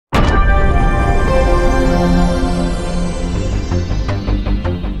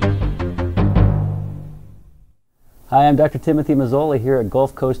Hi, I'm Dr. Timothy Mazzola here at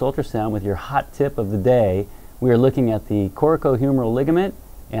Gulfcoast Ultrasound with your hot tip of the day. We are looking at the coracohumeral ligament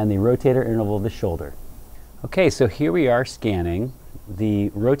and the rotator interval of the shoulder. Okay, so here we are scanning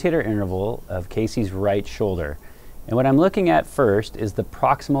the rotator interval of Casey's right shoulder. And what I'm looking at first is the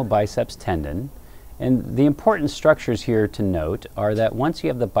proximal biceps tendon. And the important structures here to note are that once you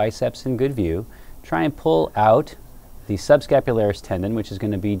have the biceps in good view, try and pull out the subscapularis tendon, which is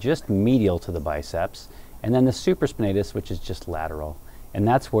going to be just medial to the biceps, and then the supraspinatus, which is just lateral. And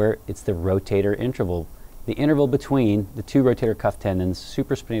that's where it's the rotator interval, the interval between the two rotator cuff tendons,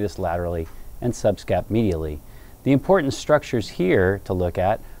 supraspinatus laterally and subscap medially. The important structures here to look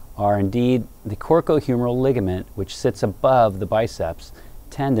at are indeed the coracohumeral ligament, which sits above the biceps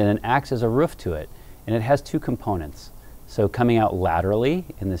tendon and acts as a roof to it. And it has two components. So coming out laterally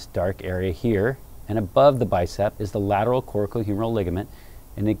in this dark area here, and above the bicep is the lateral coracohumeral ligament,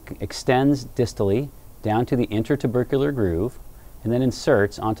 and it extends distally down to the intertubercular groove and then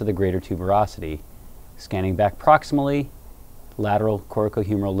inserts onto the greater tuberosity. Scanning back proximally, lateral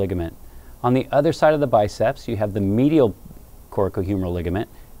coracohumeral ligament. On the other side of the biceps, you have the medial coracohumeral ligament,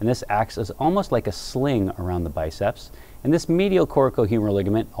 and this acts as almost like a sling around the biceps. And this medial coracohumeral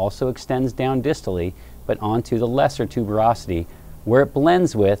ligament also extends down distally, but onto the lesser tuberosity, where it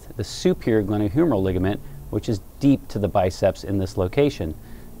blends with the superior glenohumeral ligament, which is deep to the biceps in this location.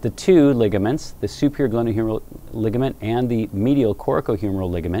 The two ligaments, the superior glenohumeral ligament and the medial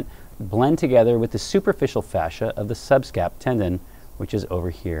coracohumeral ligament, blend together with the superficial fascia of the subscap tendon, which is over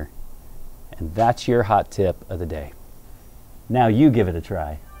here. And that's your hot tip of the day. Now you give it a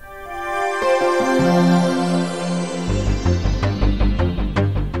try.